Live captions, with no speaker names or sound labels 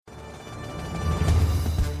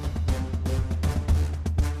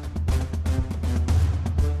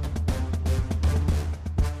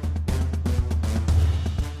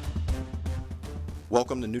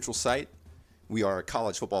Welcome to Neutral Site. We are a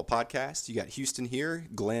college football podcast. You got Houston here,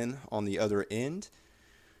 Glenn on the other end.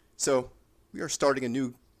 So we are starting a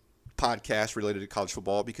new podcast related to college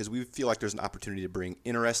football because we feel like there's an opportunity to bring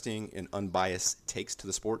interesting and unbiased takes to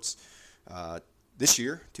the sports. This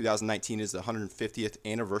year, 2019, is the 150th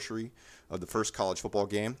anniversary of the first college football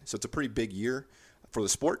game. So it's a pretty big year for the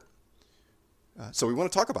sport. So we want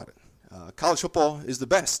to talk about it. College football is the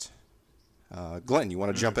best. Glenn, you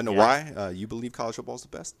want to jump into why you believe college football is the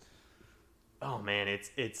best? Oh man,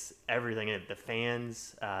 it's everything in it. The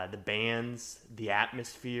fans, the bands, the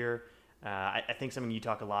atmosphere. I think something you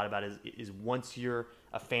talk a lot about is once you're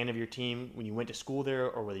a fan of your team, when you went to school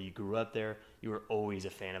there or whether you grew up there, you were always a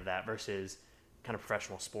fan of that versus kind of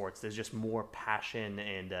professional sports. There's just more passion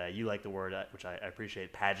and you like the word, which I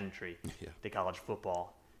appreciate, pageantry, to college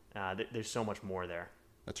football. There's so much more there.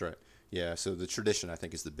 That's right. Yeah, so the tradition, I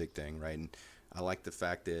think, is the big thing, right? And I like the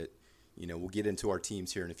fact that, we'll get into our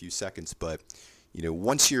teams here in a few seconds, but,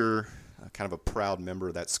 once you're kind of a proud member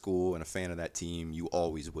of that school and a fan of that team, you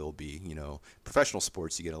always will be. Professional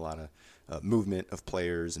sports, you get a lot of movement of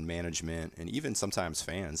players and management and even sometimes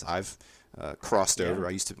fans. I've crossed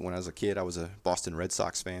over. When I was a kid, I was a Boston Red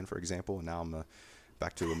Sox fan, for example, and now I'm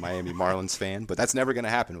back to a Miami Marlins fan. But that's never going to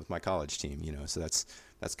happen with my college team, so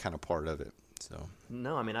that's kind of part of it. So.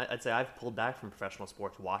 No, I mean, I'd say I've pulled back from professional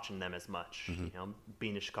sports watching them as much. Mm-hmm.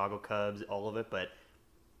 Being the Chicago Cubs, all of it, but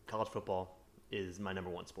college football is my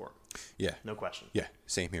number one sport. Yeah. No question. Yeah,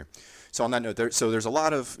 same here. So on that note, there's a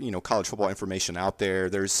lot of, college football information out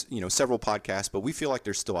there. There's, several podcasts, but we feel like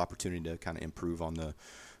there's still opportunity to kind of improve on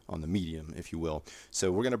the medium, if you will.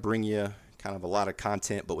 So we're going to bring you kind of a lot of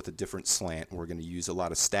content, but with a different slant. We're going to use a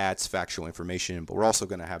lot of stats, factual information, but we're also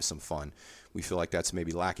going to have some fun. We feel like that's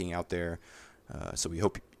maybe lacking out there. So we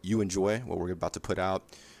hope you enjoy what we're about to put out.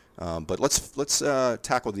 But let's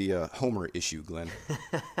tackle the Homer issue, Glenn.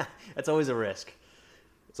 That's always a risk.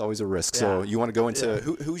 It's always a risk. Yeah. So you want to go into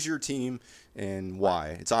who's your team and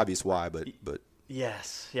why? It's obvious why, but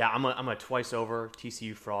yes, yeah. I'm a twice over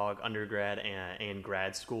TCU Frog undergrad and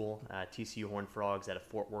grad school. TCU Horned Frogs out of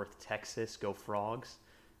Fort Worth, Texas. Go Frogs.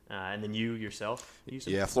 And then you yourself?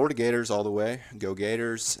 Yeah, Florida Gators all the way. Go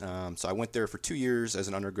Gators. So I went there for 2 years as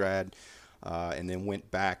an undergrad. And then went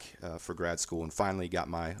back for grad school and finally got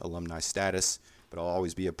my alumni status. But I'll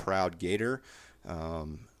always be a proud Gator.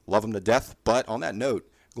 Love them to death. But on that note,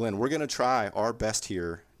 Glenn, we're going to try our best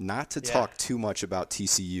here not to talk too much about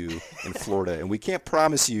TCU in Florida. And we can't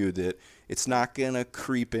promise you that it's not going to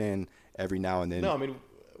creep in every now and then. No, I mean,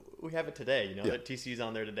 we have it today, that TCU's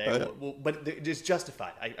on there today. But it's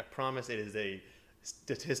justified. I promise it is a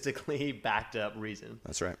statistically backed up reason.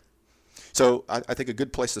 That's right. So I think a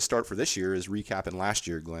good place to start for this year is recapping last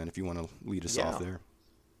year, Glenn, if you want to lead us off there.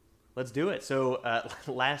 Let's do it. So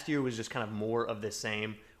last year was just kind of more of the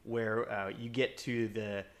same where you get to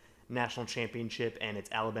the national championship and it's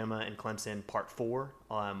Alabama and Clemson part 4.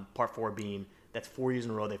 Part 4 being that's 4 years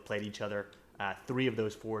in a row they've played each other. 3 of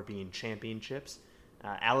those 4 being championships.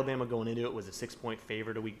 Alabama going into it was a 6-point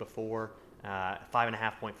favorite a week before,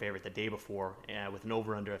 5.5-point favorite the day before with an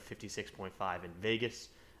over-under of 56.5 in Vegas.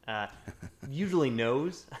 Usually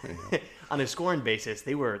knows on a scoring basis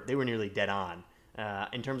they were nearly dead on.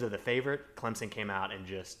 In terms of the favorite, Clemson came out and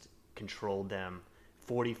just controlled them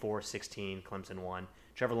 44-16. Clemson won.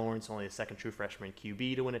 Trevor Lawrence, only the second true freshman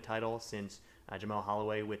QB to win a title since Jamel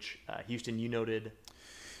Holloway, which Houston, you noted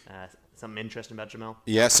something interesting about Jamel.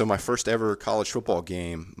 Yeah, so my first ever college football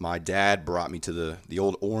game, my dad brought me to the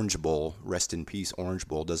old Orange Bowl. Rest in peace, Orange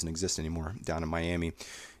Bowl doesn't exist anymore down in Miami,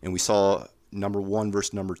 and we saw number 1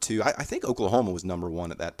 versus number 2. I think Oklahoma was number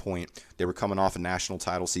 1 at that point. They were coming off a national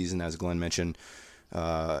title season, as Glenn mentioned,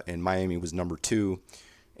 and Miami was number 2.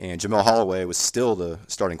 And Jamel Holloway was still the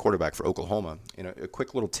starting quarterback for Oklahoma. And a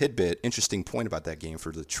quick little tidbit, interesting point about that game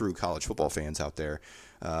for the true college football fans out there.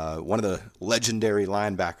 One of the legendary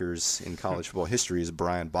linebackers in college football history is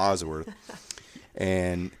Brian Bosworth.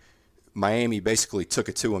 And Miami basically took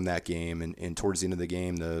it to him that game, and towards the end of the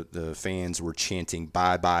game, the fans were chanting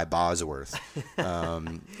 "Bye Bye Bosworth,"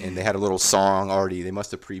 and they had a little song already. They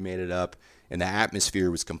must have pre-made it up, and the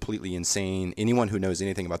atmosphere was completely insane. Anyone who knows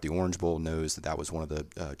anything about the Orange Bowl knows that was one of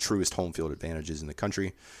the truest home field advantages in the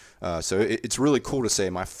country. So it's really cool to say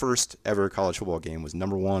my first ever college football game was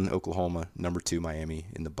number 1 Oklahoma, number 2 Miami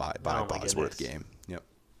in the Bye Bosworth game. Yep.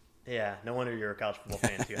 Yeah, no wonder you're a college football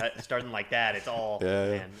fan too. Starting like that, it's all.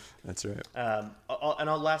 Yeah, that's right.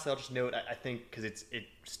 Lastly, I'll just note, I think because it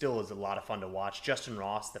still is a lot of fun to watch. Justin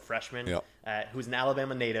Ross, the freshman, who's an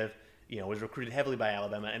Alabama native, was recruited heavily by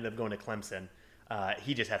Alabama, ended up going to Clemson.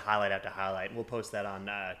 He just had highlight after highlight. We'll post that on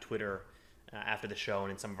Twitter after the show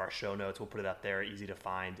and in some of our show notes. We'll put it up there, easy to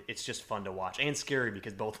find. It's just fun to watch and scary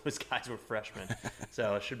because both those guys were freshmen.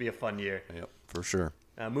 So it should be a fun year. Yep, for sure.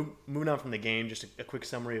 Moving on from the game, just a quick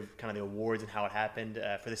summary of kind of the awards and how it happened.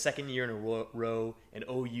 For the second year in a row, an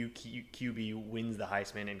OU QB wins the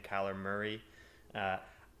Heisman and Kyler Murray.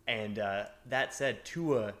 And that said,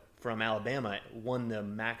 Tua from Alabama won the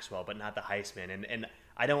Maxwell, but not the Heisman. And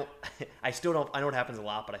I know it happens a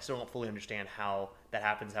lot, but I still don't fully understand how that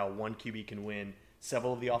happens, how one QB can win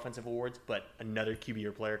several of the offensive awards, but another QB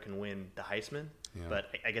or player can win the Heisman. Yeah.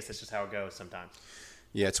 But I guess that's just how it goes sometimes.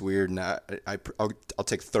 Yeah, it's weird, and I'll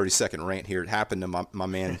take a 30-second rant here. It happened to my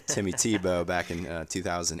man Timmy Tebow back in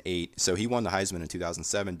 2008. So he won the Heisman in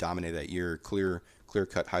 2007, dominated that year,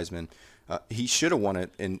 clear-cut Heisman. He should have won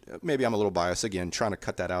it, and maybe I'm a little biased, again, trying to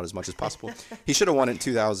cut that out as much as possible. He should have won it in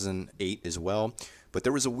 2008 as well. But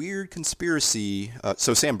there was a weird conspiracy.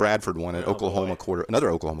 So Sam Bradford won it, another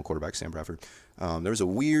Oklahoma quarterback, Sam Bradford. There was a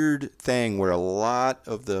weird thing where a lot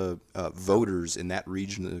of the voters in that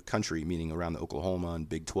region of the country, meaning around the Oklahoma and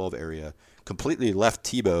Big 12 area, completely left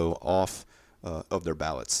Tebow off of their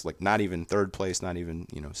ballots. Like not even third place, not even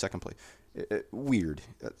second place. Weird.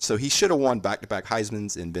 So he should have won back-to-back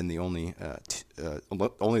Heismans and been the only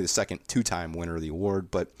the second two-time winner of the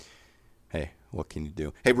award. But hey, what can you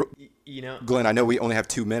do? Hey, Glenn, I know we only have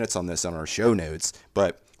 2 minutes on this on our show notes,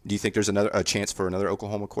 but do you think there's a chance for another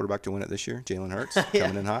Oklahoma quarterback to win it this year? Jalen Hurts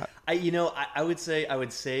coming in hot. I would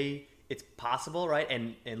say it's possible, right?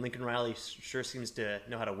 And Lincoln Riley sure seems to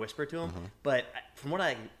know how to whisper to him. Mm-hmm. But from what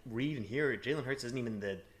I read and hear, Jalen Hurts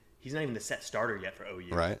he's not even the set starter yet for OU.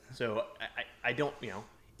 Right. So I don't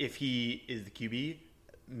if he is the QB,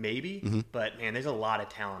 maybe. Mm-hmm. But man, there's a lot of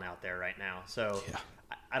talent out there right now. So. Yeah.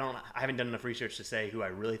 I haven't done enough research to say who I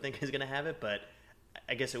really think is going to have it, but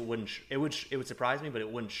I guess it would surprise me, but it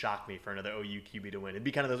wouldn't shock me for another OU QB to win. It'd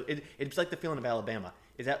be kind of those. It's like the feeling of Alabama.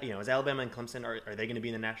 Is Alabama and Clemson are they going to be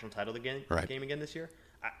in the national title game again this year?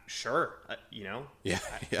 Sure. Yeah.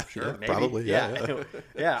 Sure. Yeah, maybe. Probably.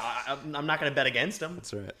 Yeah. I'm not going to bet against them.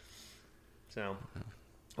 That's right. So,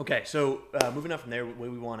 okay. So moving on from there,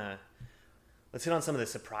 let's hit on some of the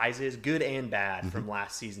surprises, good and bad, from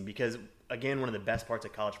last season because. Again, one of the best parts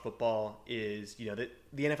of college football is, the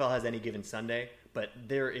NFL has any given Sunday, but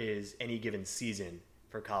there is any given season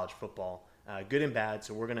for college football, good and bad.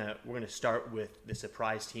 So we're gonna start with the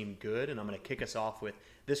surprise team, good, and I'm gonna kick us off with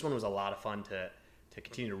this one was a lot of fun to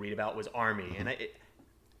continue to read about was Army, and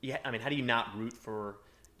how do you not root for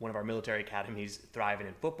one of our military academies thriving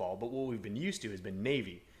in football? But what we've been used to has been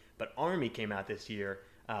Navy, but Army came out this year,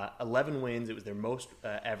 11 wins. It was their most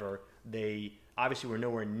ever. They obviously were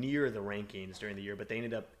nowhere near the rankings during the year, but they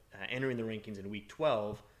ended up entering the rankings in Week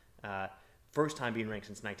 12, first time being ranked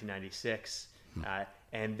since 1996,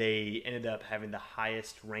 and they ended up having the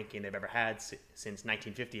highest ranking they've ever had since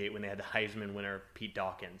 1958 when they had the Heisman winner Pete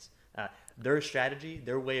Dawkins. Their strategy,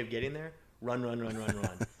 their way of getting there, run.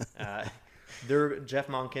 Jeff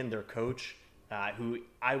Monken, their coach, who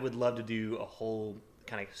I would love to do a whole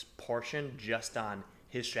kind of portion just on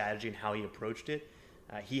his strategy and how he approached it.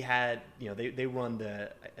 He had, they run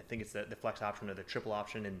I think it's the flex option or the triple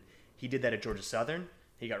option, and he did that at Georgia Southern.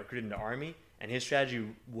 He got recruited into Army, and his strategy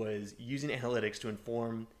was using analytics to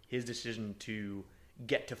inform his decision to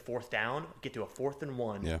get to fourth down, get to a 4th and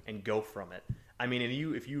 1, and go from it. I mean,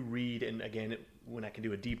 if you read, and again, when I can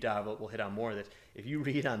do a deep dive, we'll hit on more of this. If you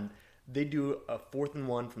read they do a 4th and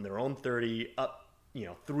 1 from their own 30 up,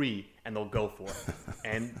 3, and they'll go for it.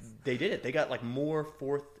 And they did it. They got more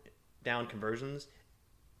 4th down conversions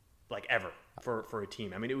ever for a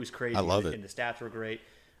team. I mean, it was crazy. I love it. And the stats were great.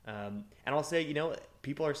 And I'll say,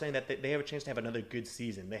 people are saying that they have a chance to have another good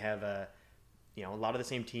season. They have a lot of the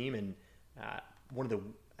same team, and I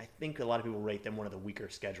think a lot of people rate them one of the weaker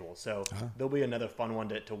schedules. So there'll be another fun one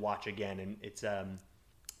to watch again. And it's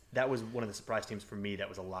that was one of the surprise teams for me. That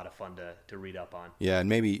was a lot of fun to read up on. Yeah, and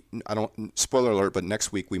maybe spoiler alert, but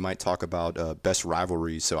next week we might talk about best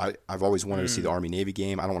rivalries. So I've always wanted to see the Army-Navy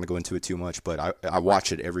game. I don't want to go into it too much, but I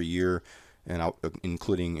watch it every year, and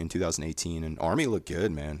including in 2018. And Army looked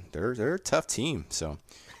good, man. They're a tough team. So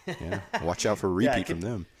watch out for a repeat from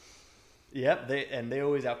them. Yep, they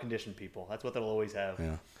always outcondition people. That's what they'll always have.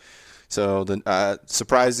 Yeah. So the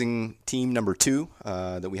surprising team number 2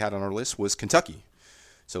 that we had on our list was Kentucky.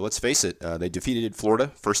 So let's face it, they defeated Florida,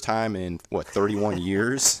 first time in, 31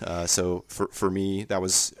 years. So for me, that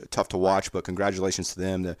was tough to watch, but congratulations to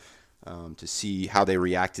them. To see how they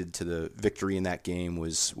reacted to the victory in that game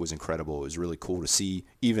was incredible. It was really cool to see,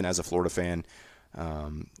 even as a Florida fan,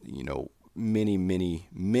 many, many,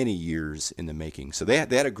 many years in the making. So they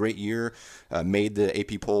had a great year, made the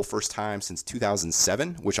AP poll first time since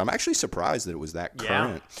 2007, which I'm actually surprised that it was that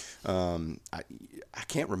current. I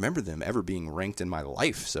can't remember them ever being ranked in my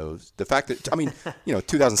life. So the fact that,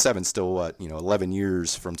 2007 still, 11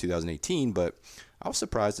 years from 2018, but I was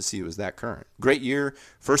surprised to see it was that current. Great year.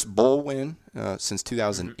 First bowl win since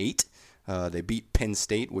 2008. They beat Penn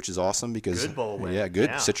State, which is awesome because good bowl win.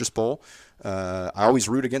 Yeah. Citrus Bowl. I always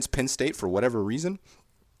root against Penn State for whatever reason,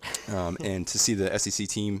 and to see the SEC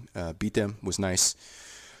team beat them was nice.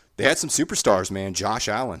 They had some superstars, man. Josh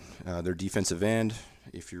Allen, their defensive end.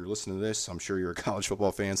 If you're listening to this, I'm sure you're a college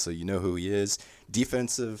football fan, so you know who he is.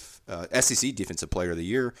 SEC Defensive Player of the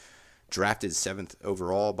Year, drafted 7th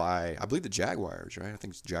overall by, I believe, the Jaguars, right? I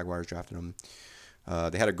think the Jaguars drafted him.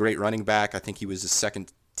 They had a great running back. I think he was a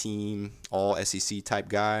second-team all-SEC type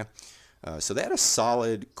guy. So they had a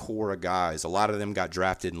solid core of guys. A lot of them got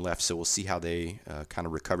drafted and left, so we'll see how they kind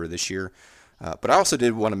of recover this year. But I also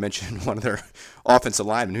did want to mention one of their offensive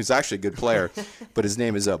linemen, who's actually a good player, but his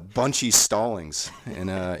name is Bunchy Stallings.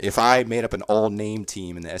 And if I made up an all-name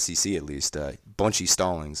team in the SEC at least, Bunchy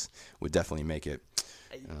Stallings would definitely make it.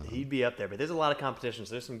 He'd be up there, but there's a lot of competition,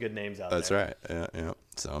 so there's some good names out there. That's right. Yeah.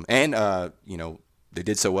 So, and they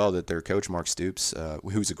did so well that their coach, Mark Stoops,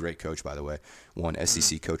 who's a great coach, by the way, won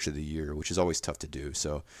SEC Coach of the Year, which is always tough to do.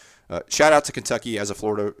 So shout out to Kentucky as a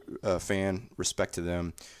Florida fan. Respect to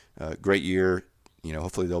them. Great year.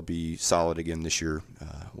 Hopefully they'll be solid again this year.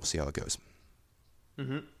 We'll see how it goes.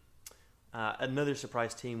 Mm-hmm. Another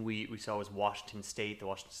surprise team we saw was Washington State, the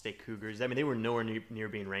Washington State Cougars. I mean, they were nowhere near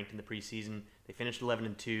being ranked in the preseason. They finished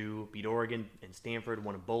 11-2, beat Oregon and Stanford,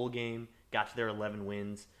 won a bowl game, got to their 11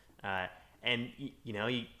 wins. And,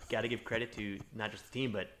 you got to give credit to not just the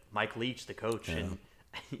team, but Mike Leach, the coach. Yeah. And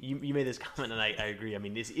you made this comment, and I agree. I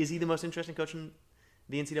mean, is he the most interesting coach in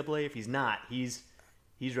the NCAA? If he's not, he's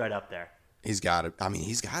right up there. He's got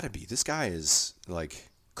to be. This guy is,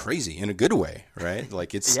 crazy in a good way, right?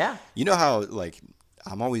 It's yeah. You know how,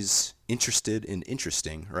 I'm always interested in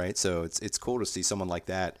interesting, right? So it's cool to see someone like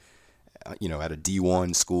that, at a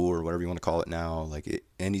D1 school or whatever you want to call it now.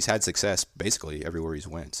 And he's had success basically everywhere he's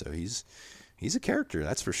went. So he's a character,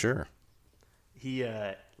 that's for sure. He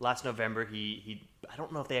last November he I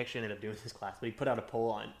don't know if they actually ended up doing this class, but he put out a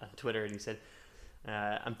poll on Twitter and he said,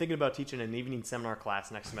 I'm thinking about teaching an evening seminar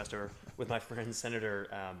class next semester with my friend Senator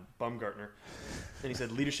Baumgartner. And he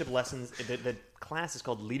said leadership lessons. The class is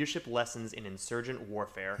called Leadership Lessons in Insurgent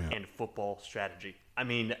Warfare and Football Strategy. I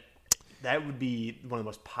mean, that would be one of the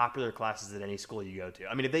most popular classes at any school you go to.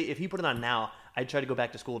 I mean, if he put it on now, I'd try to go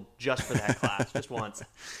back to school just for that class, just once.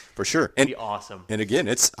 For sure. It'd be awesome. And again,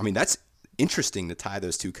 that's interesting to tie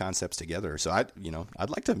those two concepts together. So I'd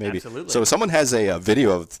like to maybe. Absolutely. So if someone has a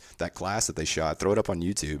video of that class that they shot, throw it up on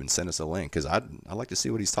YouTube and send us a link, because I'd like to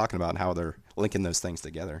see what he's talking about and how they're linking those things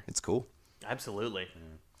together. It's cool. Absolutely.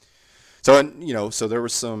 So so there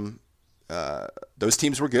was some. Those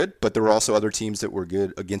teams were good, but there were also other teams that were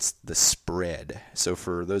good against the spread. So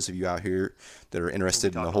for those of you out here that are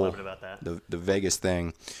interested in the whole the Vegas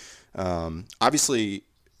thing, obviously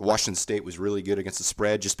Washington State was really good against the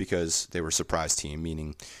spread just because they were a surprise team,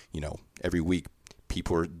 meaning, every week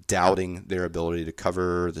people were doubting their ability to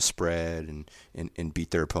cover the spread and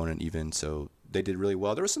beat their opponent even. So they did really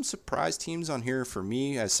well. There were some surprise teams on here for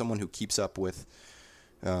me as someone who keeps up with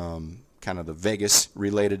kind of the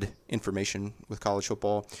Vegas-related information with college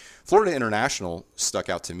football. Florida International stuck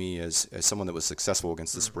out to me as someone that was successful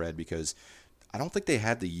against the spread because I don't think they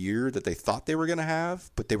had the year that they thought they were going to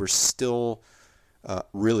have, but they were still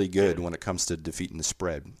really good when it comes to defeating the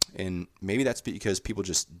spread. And maybe that's because people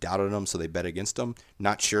just doubted them, so they bet against them.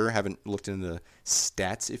 Not sure, haven't looked into the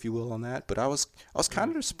stats, if you will, on that. But I was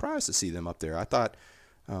kind of surprised to see them up there. I thought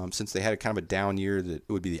since they had a kind of a down year that it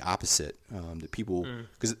would be the opposite. That people,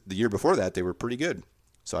 because the year before that they were pretty good,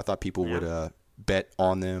 so I thought people would bet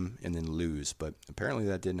on them and then lose. But apparently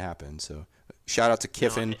that didn't happen. So shout out to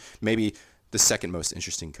Kiffin, maybe the second most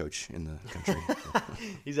interesting coach in the country.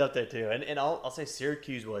 He's up there too, and I'll say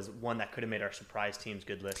Syracuse was one that could have made our surprise teams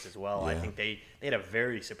good list as well. Yeah. I think they had a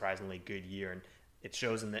very surprisingly good year, and it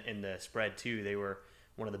shows in the spread too. They were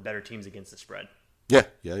one of the better teams against the spread.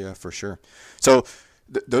 Yeah, for sure. So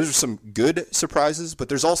those are some good surprises, but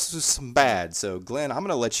there's also some bad. So Glenn, I'm going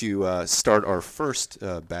to let you start our first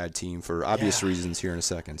bad team for obvious reasons here in a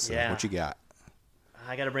second. So what you got?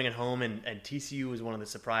 I got to bring it home, and TCU was one of the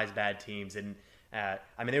surprise bad teams. And,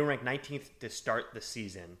 they were ranked 19th to start the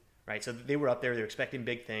season, right? So they were up there. They were expecting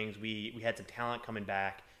big things. We had some talent coming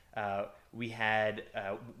back. We had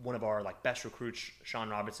one of our best recruits, Sean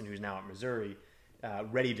Robinson, who's now at Missouri,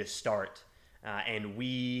 ready to start. and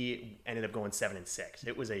we ended up going 7-6.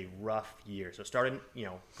 It was a rough year. So started,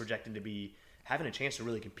 projected to be having a chance to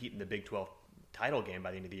really compete in the Big 12 title game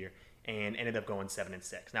by the end of the year, and ended up going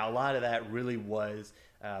 7-6. Now a lot of that really was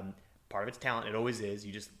part of its talent. It always is.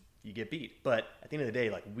 You get beat. But at the end of the day,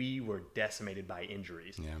 like, we were decimated by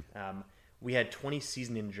injuries. Yeah. We had 20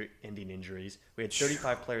 season-ending injuries. We had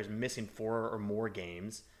 35 players missing 4 or more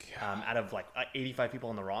games out of 85 people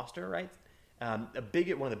on the roster, right? One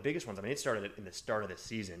of the biggest ones. I mean, it started in the start of the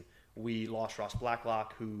season. We lost Ross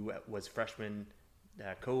Blacklock, who was freshman,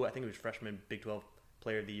 I think it was freshman Big 12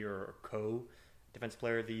 Player of the Year or co-Defensive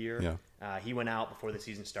Player of the Year. Yeah. He went out before the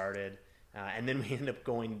season started. And then we ended up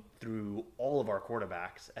going through all of our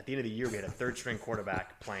quarterbacks. At the end of the year, we had a third-string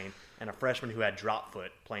quarterback playing and a freshman who had drop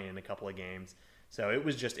foot playing in a couple of games. So it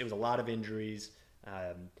was a lot of injuries.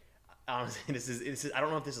 Honestly, this is I don't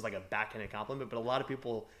know if this is like a backhanded compliment, but a lot of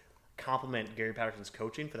people compliment Gary Patterson's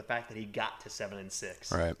coaching for the fact that he got to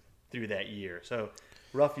 7-6 through that year. So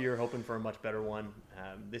rough year, hoping for a much better one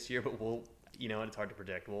this year, but it's hard to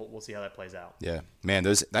predict. We'll see how that plays out. Yeah, man,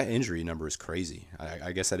 that injury number is crazy.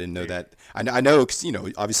 I guess I didn't know that. I know, cause,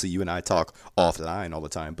 obviously you and I talk offline all the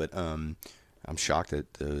time, but I'm shocked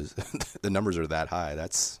that the numbers are that high.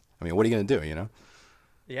 What are you gonna do?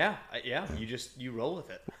 Yeah. You roll with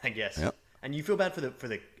it, I guess. Yep. And you feel bad for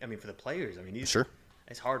the players. I mean, sure.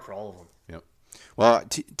 It's hard for all of them. Yep. Well,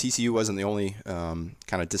 TCU wasn't the only kind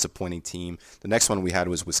of disappointing team. The next one we had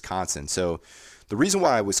was Wisconsin. So the reason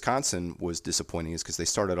why Wisconsin was disappointing is because they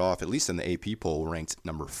started off, at least in the AP poll, ranked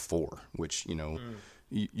number 4, which,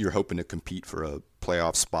 you're hoping to compete for a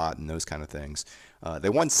playoff spot and those kind of things. They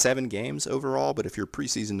won 7 games overall, but if you're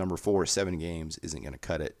preseason number 4, 7 games isn't going to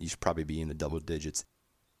cut it. You should probably be in the double digits.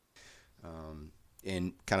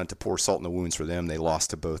 And kind of to pour salt in the wounds for them, they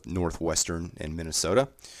lost to both Northwestern and Minnesota.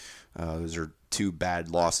 Those are 2 bad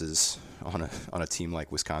losses on a team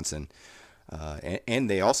like Wisconsin. And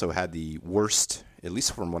they also had the worst, at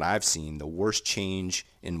least from what I've seen, the worst change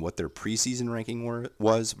in what their preseason ranking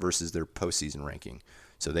was versus their postseason ranking.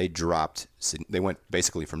 So they went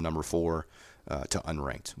basically from number 4 to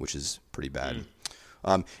unranked, which is pretty bad.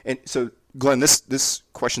 And so, Glenn, this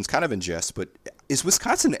question's kind of in jest, but is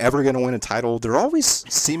Wisconsin ever going to win a title? They're always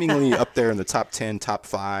seemingly up there in the top 10, top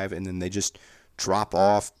 5, and then they just drop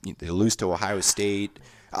off. They lose to Ohio State.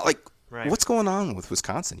 What's going on with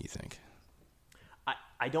Wisconsin, you think?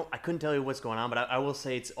 I couldn't tell you what's going on, but I will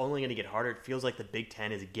say it's only going to get harder. It feels like the Big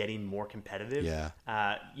Ten is getting more competitive. Yeah.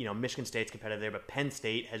 Michigan State's competitive there, but Penn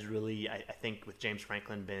State has really, I think, with James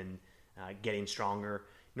Franklin, been getting stronger.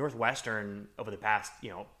 Northwestern over the past,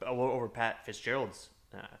 over Pat Fitzgerald's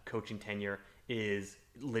coaching tenure is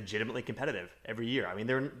legitimately competitive every year. I mean,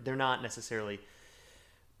 they're not necessarily.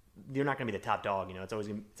 They're not going to be the top dog,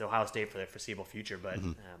 it's Ohio State for the foreseeable future, but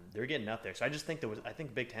they're getting up there. So I just think I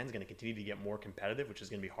think Big Ten is going to continue to get more competitive, which is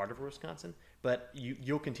going to be harder for Wisconsin. But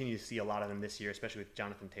you'll continue to see a lot of them this year, especially with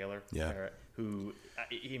Jonathan Taylor, who,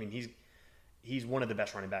 he's one of the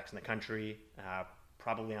best running backs in the country,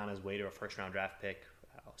 probably on his way to a first-round draft pick.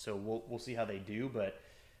 So we'll see how they do, but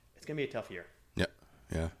it's going to be a tough year.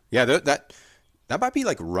 Yeah. That might be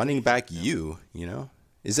like running back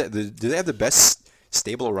Is that do they have the best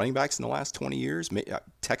stable running backs in the last 20 years?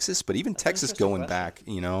 Texas, but even Texas going back,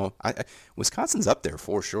 Wisconsin's up there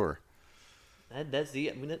for sure. I'm going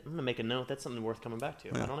to make a note. That's something worth coming back to.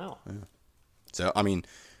 Yeah. I don't know. Yeah. So, I'm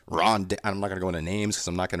not going to go into names because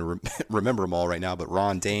I'm not going to remember them all right now, but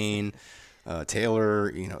Ron Dane,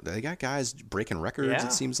 Taylor, they got guys breaking records,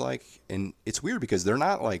 it seems like. And it's weird because they're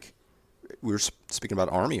not like, we were speaking about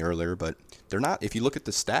Army earlier, but they're not, if you look at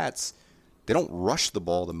the stats, they don't rush the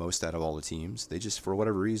ball the most out of all the teams. They just, for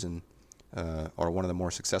whatever reason, are one of the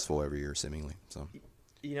more successful every year, seemingly. So,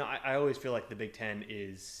 I always feel like the Big Ten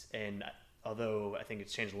is, and although I think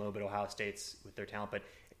it's changed a little bit, Ohio State's with their talent, but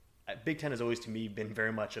Big Ten has always, to me, been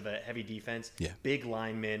very much of a heavy defense. Yeah. Big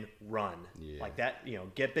linemen, run. Yeah. Like that,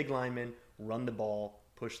 get big linemen, run the ball,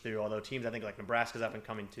 push through. Although teams, I think, like Nebraska's up and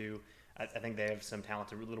coming too, I think they have some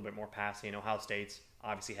talent, a little bit more passing. Ohio State's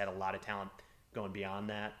obviously had a lot of talent going beyond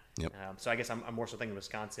that. Yep. So I guess I'm more so thinking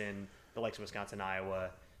Wisconsin, the likes of Wisconsin,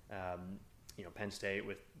 Iowa, Penn State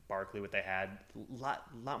with Barkley, what they had. Lot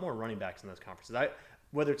more running backs in those conferences.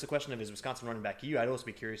 Whether it's a question of is Wisconsin running back I'd also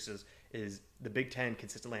be curious is the Big Ten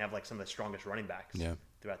consistently have like some of the strongest running backs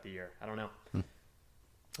throughout the year. I don't know.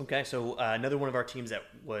 Okay, so another one of our teams that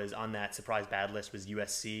was on that surprise bad list was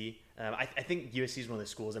USC. I think USC is one of the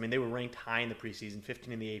schools. I mean, they were ranked high in the preseason,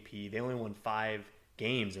 15 in the AP. They only won 5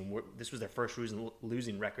 games, and this was their first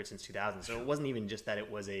losing record since 2000. So it wasn't even just that it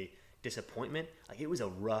was a disappointment. Like, it was a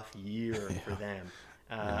rough year for them.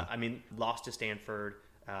 I mean, lost to Stanford.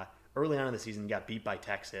 early on in the season got beat by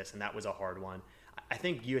Texas, and that was a hard one. I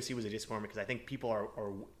think USC was a disappointment because I think people are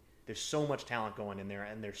there's so much talent going in there,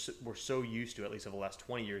 and we're so used to, at least over the last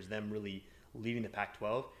 20 years, them really leading the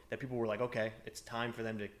Pac-12 that people were like, okay, it's time for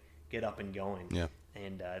them to get up and going. Yeah.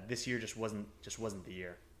 And this year just wasn't the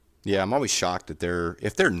year. Yeah, I'm always shocked that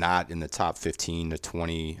if they're not in the top 15 to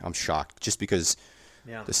 20, I'm shocked just because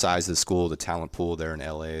the size of the school, the talent pool there in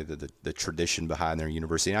LA, the tradition behind their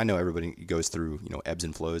university. And I know everybody goes through, ebbs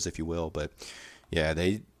and flows, if you will, but yeah,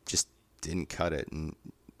 they just didn't cut it. And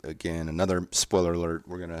again, another spoiler alert,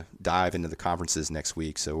 we're going to dive into the conferences next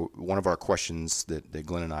week. So one of our questions that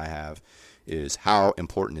Glenn and I have is, how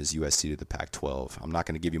important is USC to the Pac-12? I'm not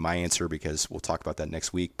going to give you my answer because we'll talk about that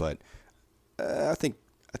next week, but I think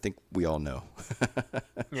we all know.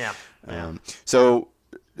 Yeah. So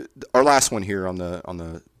our last one here on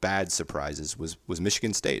the bad surprises was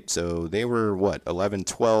Michigan State. So they were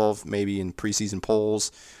 11-12 maybe in preseason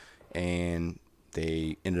polls, and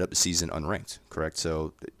they ended up the season unranked, correct?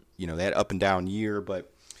 So they had up and down year,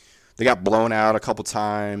 but they got blown out a couple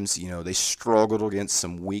times. They struggled against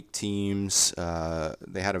some weak teams.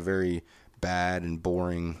 They had a very bad and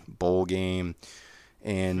boring bowl game,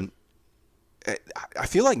 and I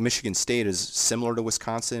feel like Michigan State is similar to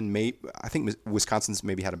Wisconsin. I think Wisconsin's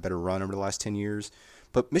maybe had a better run over the last 10 years.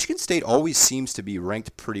 But Michigan State always seems to be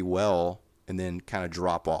ranked pretty well and then kind of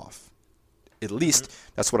drop off. At least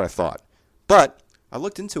that's what I thought. But I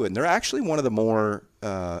looked into it, and they're actually one of the more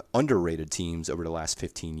underrated teams over the last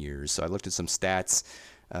 15 years. So I looked at some stats.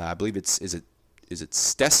 I believe is it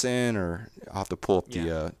Stetson, or I'll have to pull up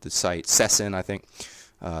the site. Sesson, I think.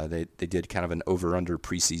 They did kind of an over-under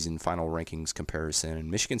preseason final rankings comparison,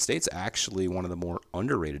 and Michigan State's actually one of the more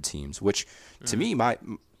underrated teams, which to me, I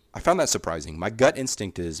found that surprising. My gut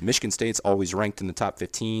instinct is Michigan State's always ranked in the top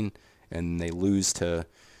 15, and they lose to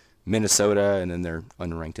Minnesota, and then they're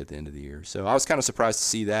unranked at the end of the year. So I was kind of surprised to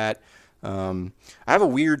see that. I have a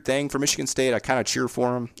weird thing for Michigan State. I kind of cheer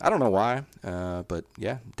for them. I don't know why, but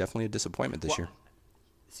yeah, definitely a disappointment this year.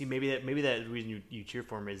 See, maybe that reason you cheer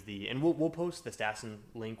for him is and we'll post the Stassen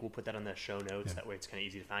link. We'll put that on the show notes. Yeah. That way it's kind of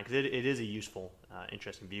easy to find because it is a useful,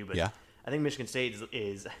 interesting view. But I think Michigan State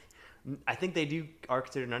is I think they are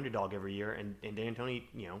considered an underdog every year, and Dan Tony,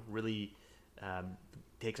 really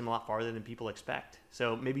takes them a lot farther than people expect.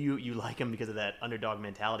 So maybe you like them because of that underdog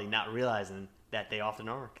mentality, not realizing that they often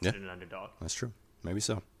are considered an underdog. That's true. Maybe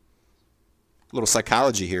so. A little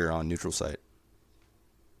psychology here on Neutral Site.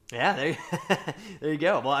 Yeah, there you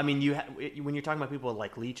go. Well, I mean, when you're talking about people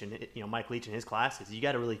like Leach and Mike Leach and his classes, you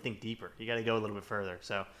got to really think deeper. You got to go a little bit further.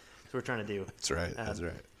 So that's what we're trying to do. That's right. That's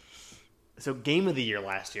right. So game of the year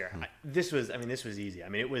last year, this was easy. I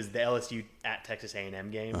mean, it was the LSU at Texas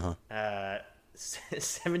A&M game.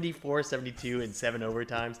 74-72 in 7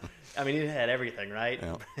 overtimes. I mean, it had everything, right?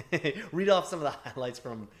 Yeah. Read off some of the highlights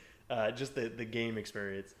from just the game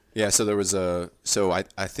experience. Yeah. So there was I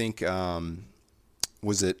think.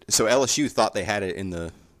 Was it so LSU thought they had it in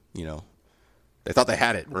the, they thought they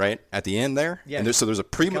had it right at the end there? Yeah. And there's a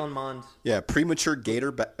Kellen Mond. premature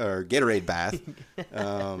Gatorade bath.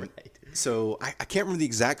 Right. So I can't remember the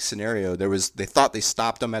exact scenario. They thought they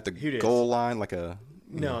stopped them at the goal line like a.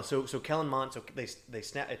 No, so Kellen Mond. So they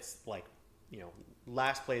snap. It's like,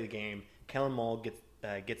 last play of the game. Kellen Mond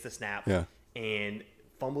gets the snap. Yeah. And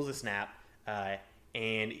fumbles the snap.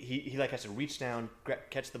 And he has to reach down,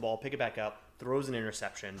 catch the ball, pick it back up. Throws an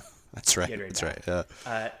interception. That's right. That's right.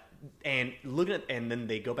 Yeah. And then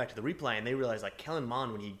they go back to the replay and they realize Kellen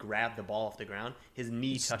Mond, when he grabbed the ball off the ground, his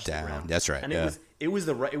knee touched the ground. That's right. And it was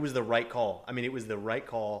the right call. I mean, it was the right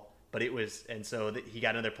call, but so he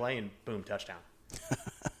got another play and boom, touchdown.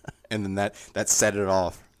 And then that set it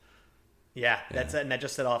off. Yeah, that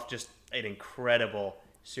just set off just an incredible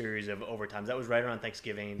series of overtimes. That was right around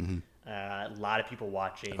Thanksgiving. A lot of people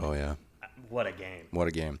watching. Oh yeah. What a game. What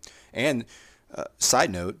a game. And side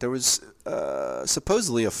note, there was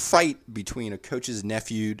supposedly a fight between a coach's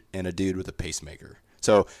nephew and a dude with a pacemaker.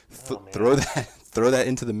 So throw that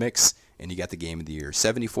into the mix, and you got the game of the year.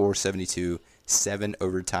 74-72, 7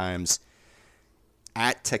 overtimes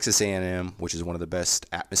at Texas A&M, which is one of the best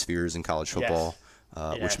atmospheres in college football,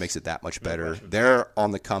 which makes it that much better. They're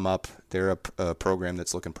on the come up. They're a program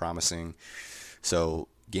that's looking promising. So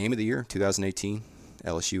game of the year, 2018,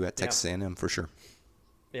 LSU at Texas A&M for sure.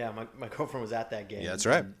 Yeah, my girlfriend was at that game. Yeah, that's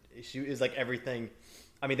right. She is like everything.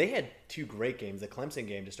 I mean, they had 2 great games. The Clemson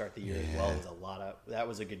game to start the year as well that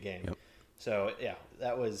was a good game. Yep. So yeah,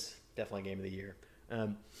 that was definitely game of the year.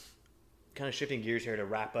 Kind of shifting gears here to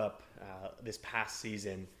wrap up this past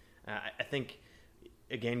season. I think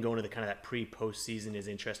again going to the kind of that pre-post season is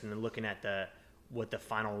interesting, and looking at what the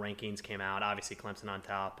final rankings came out. Obviously, Clemson on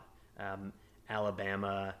top.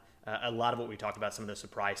 Alabama. A lot of what we talked about, some of the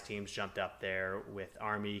surprise teams jumped up there with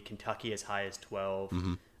Army, Kentucky as high as 12.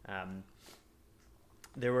 Mm-hmm.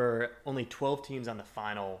 There were only 12 teams on the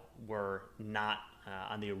final were not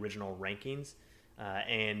on the original rankings,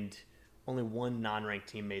 and only one non-ranked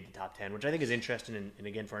team made the top 10, which I think is interesting. And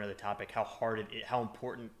again, for another topic, how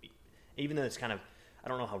important, even though it's kind of, I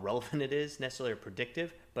don't know how relevant it is necessarily or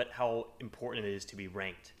predictive, but how important it is to be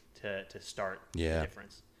ranked to start the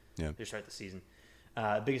difference. Yeah. To start the season.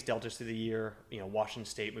 Biggest deltas through the year, Washington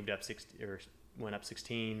State moved up went up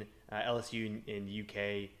 16. LSU in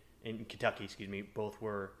UK and Kentucky, both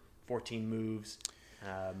were 14 moves.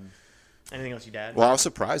 Anything else you'd add? Well, I was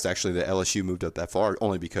surprised actually that LSU moved up that far,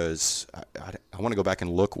 only because I want to go back and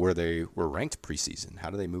look where they were ranked preseason. How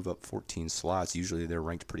do they move up 14 slots? Usually they're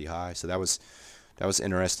ranked pretty high, so that was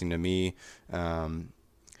interesting to me. And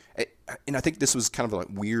I think this was kind of a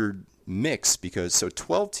weird mix because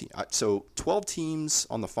 12 teams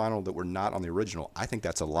on the final that were not on the original. I think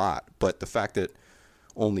that's a lot, but the fact that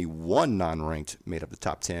only one non-ranked made up the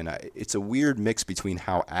top 10. It's a weird mix between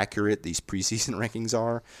how accurate these preseason rankings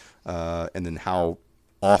are and then how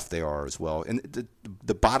off they are as well. And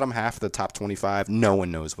the bottom half of the top 25, no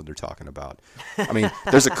one knows what they're talking about. I mean,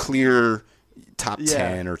 there's a clear top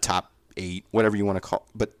 10 or top 8, whatever you want to call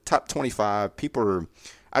it. But top 25,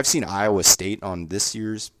 I've seen Iowa State on this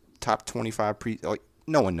year's top 25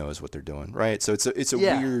 no one knows what they're doing, right? So it's a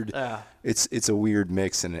weird it's a weird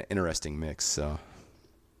mix and an interesting mix. So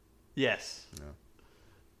yes. Yeah.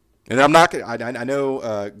 And I'm not gonna. I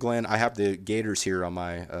know, Glenn. I have the Gators here on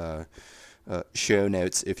my show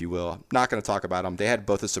notes, if you will. I'm not going to talk about them. They had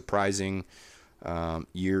both a surprising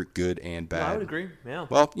year, good and bad. I would agree. Yeah.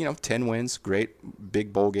 Well, 10 wins, great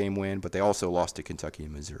big bowl game win, but they also lost to Kentucky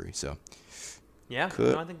and Missouri. So yeah,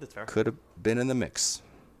 I think that's fair. Could have been in the mix.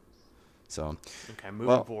 So okay,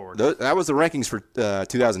 moving forward. That was the rankings for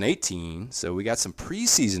 2018. So we got some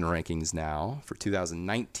preseason rankings now for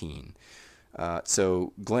 2019.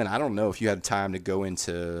 So Glenn, I don't know if you had time to go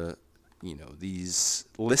into these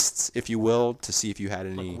lists, if you will, to see if you had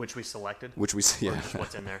any which we selected. Which we Or just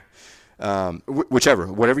what's in there.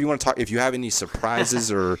 Whatever you want to talk. If you have any surprises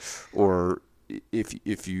or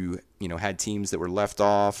if you had teams that were left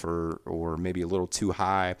off or maybe a little too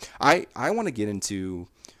high, I want to get into.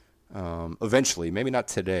 Eventually, maybe not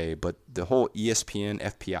today, but the whole ESPN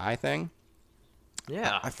FPI thing.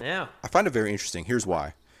 Yeah, I find it very interesting. Here's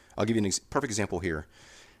why. I'll give you a perfect example here.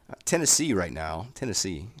 Tennessee right now,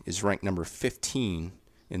 is ranked number 15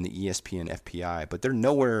 in the ESPN FPI, but they're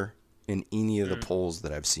nowhere in any of the polls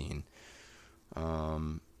that I've seen.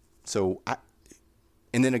 And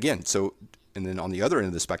then on the other end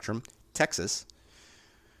of the spectrum, Texas,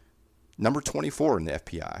 number 24 in the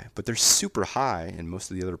FPI, but they're super high in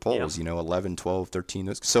most of the other polls, 11, 12,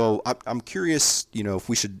 13. So I'm curious, if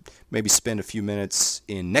we should maybe spend a few minutes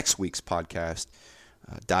in next week's podcast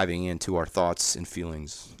diving into our thoughts and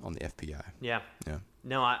feelings on the FPI. Yeah.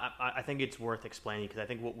 No, I think it's worth explaining because I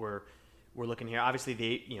think what we're looking here, obviously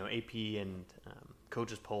the AP and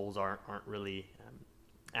coaches polls aren't really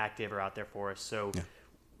active or out there for us. So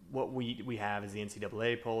what we have is the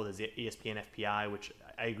NCAA poll, there's the ESPN FPI, which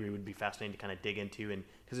I agree would be fascinating to kind of dig into, and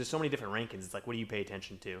because there's so many different rankings, it's like, what do you pay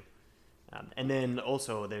attention to? And then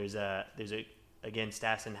also there's again,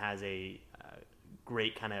 Stassen has a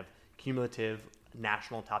great kind of cumulative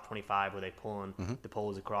national top 25 where they pull in the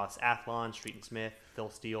polls across Athlon, Street and Smith, Phil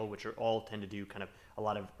Steele, which are all tend to do kind of a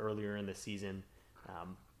lot of earlier in the season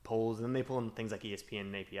polls, and then they pull in things like ESPN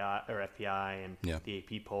and API or FPI and the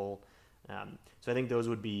AP poll. So I think those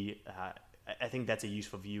would be. I think that's a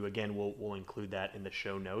useful view. Again, we'll include that in the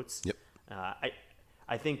show notes. Yep.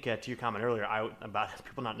 I think to your comment earlier about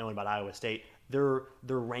people not knowing about Iowa State, they're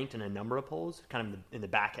ranked in a number of polls, kind of in the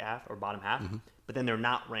back half or bottom half, but then they're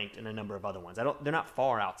not ranked in a number of other ones. They're not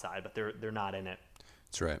far outside, but they're not in it.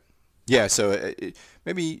 That's right. Yeah. So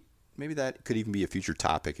maybe that could even be a future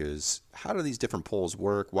topic: is how do these different polls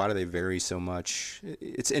work? Why do they vary so much?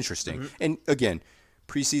 It's interesting. And again,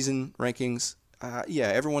 preseason rankings.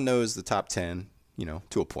 Everyone knows the top 10,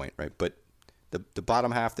 to a point, right? But the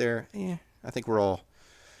bottom half there, I think we're all,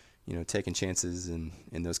 taking chances and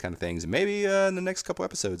those kind of things. And maybe in the next couple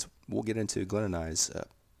episodes, we'll get into Glenn and I's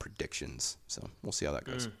predictions. So we'll see how that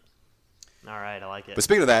goes. All right, I like it. But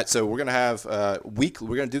speaking of that, so we're gonna have we're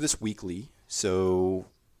gonna do this weekly. So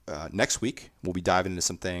next week we'll be diving into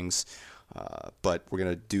some things. But we're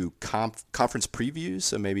going to do conference previews,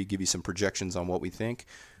 so maybe give you some projections on what we think.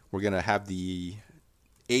 We're going to have the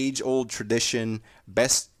age-old tradition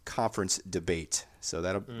best conference debate. So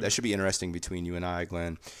that should be interesting between you and I,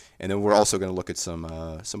 Glenn. And then we're also going to look at some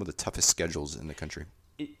of the toughest schedules in the country.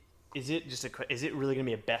 is it just is it really going to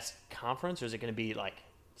be a best conference, or is it going to be like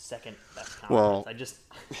second best conference? Well,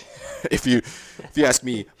 if you ask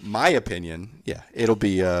me, my opinion, yeah, it'll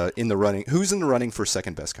be in the running. Who's in the running for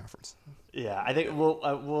second best conference? Yeah, I think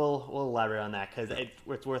we'll elaborate on that because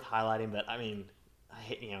it's worth highlighting. But I mean,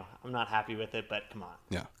 I'm not happy with it. But come on.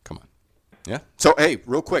 Yeah, come on. Yeah. So hey,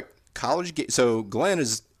 real quick, so Glenn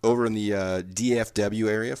is over in the DFW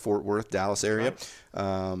area, Fort Worth, Dallas area.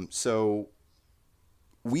 Right. So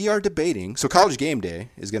we are debating. So College Game Day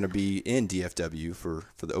is going to be in DFW for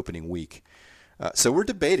the opening week. So we're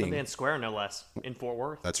debating. Sundance Square, no less, in Fort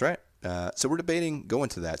Worth. That's right. So we're debating going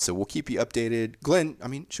to that. So we'll keep you updated. Glenn, I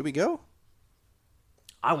mean, should we go?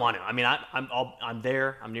 I want to. I mean, I'm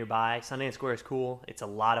there. I'm nearby. Sundance Square is cool. It's a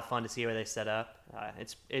lot of fun to see where they set up.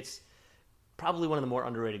 It's probably one of the more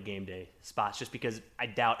underrated game day spots, just because I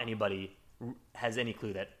doubt anybody has any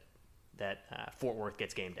clue that Fort Worth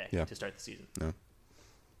gets game day to start the season. No.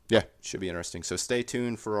 Yeah, should be interesting. So stay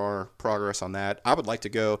tuned for our progress on that. I would like to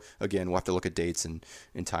go. Again, we'll have to look at dates and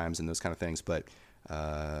times and those kind of things, but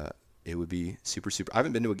it would be super. I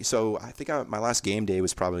haven't been to so I think my last game day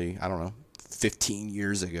was probably, I don't know, 15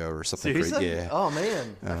 years ago or something. Seriously? Yeah. Oh,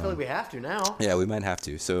 man. I feel like we have to now. Yeah, we might have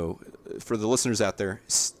to. So for the listeners out there,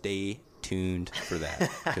 stay tuned for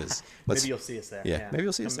that. Because maybe you'll see us there. Yeah, maybe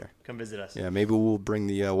you'll see us there. Come visit us. Yeah, maybe we'll bring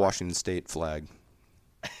the Washington State flag.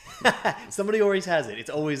 Somebody always has it.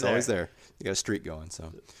 It's always there. Always there. You got a streak going.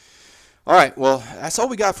 So, all right. Well, that's all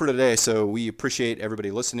we got for today. So we appreciate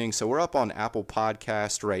everybody listening. So we're up on Apple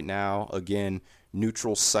Podcast right now. Again,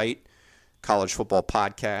 Neutral Site College Football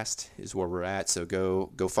Podcast is where we're at. So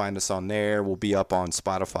go find us on there. We'll be up on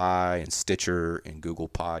Spotify and Stitcher and Google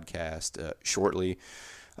Podcast shortly.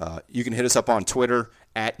 You can hit us up on Twitter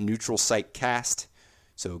at Neutral Site Cast.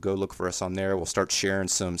 So go look for us on there. We'll start sharing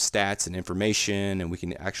some stats and information, and we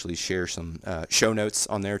can actually share some show notes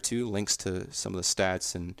on there too, links to some of the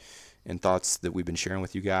stats and thoughts that we've been sharing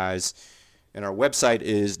with you guys. And our website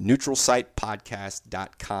is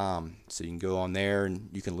neutralsitepodcast.com. So you can go on there and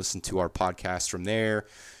you can listen to our podcast from there.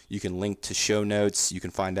 You can link to show notes. You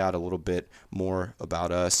can find out a little bit more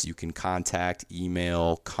about us. You can contact,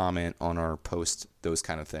 email, comment on our post, those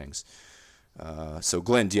kind of things. So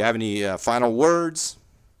Glenn, do you have any final words?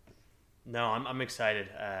 No, I'm excited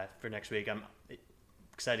for next week. I'm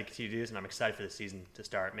excited to continue to do this, and I'm excited for the season to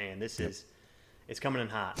start. Man, it's coming in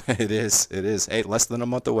hot. It is. Hey, less than a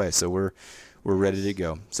month away, so we're ready to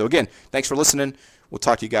go. So again, thanks for listening. We'll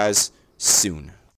talk to you guys soon.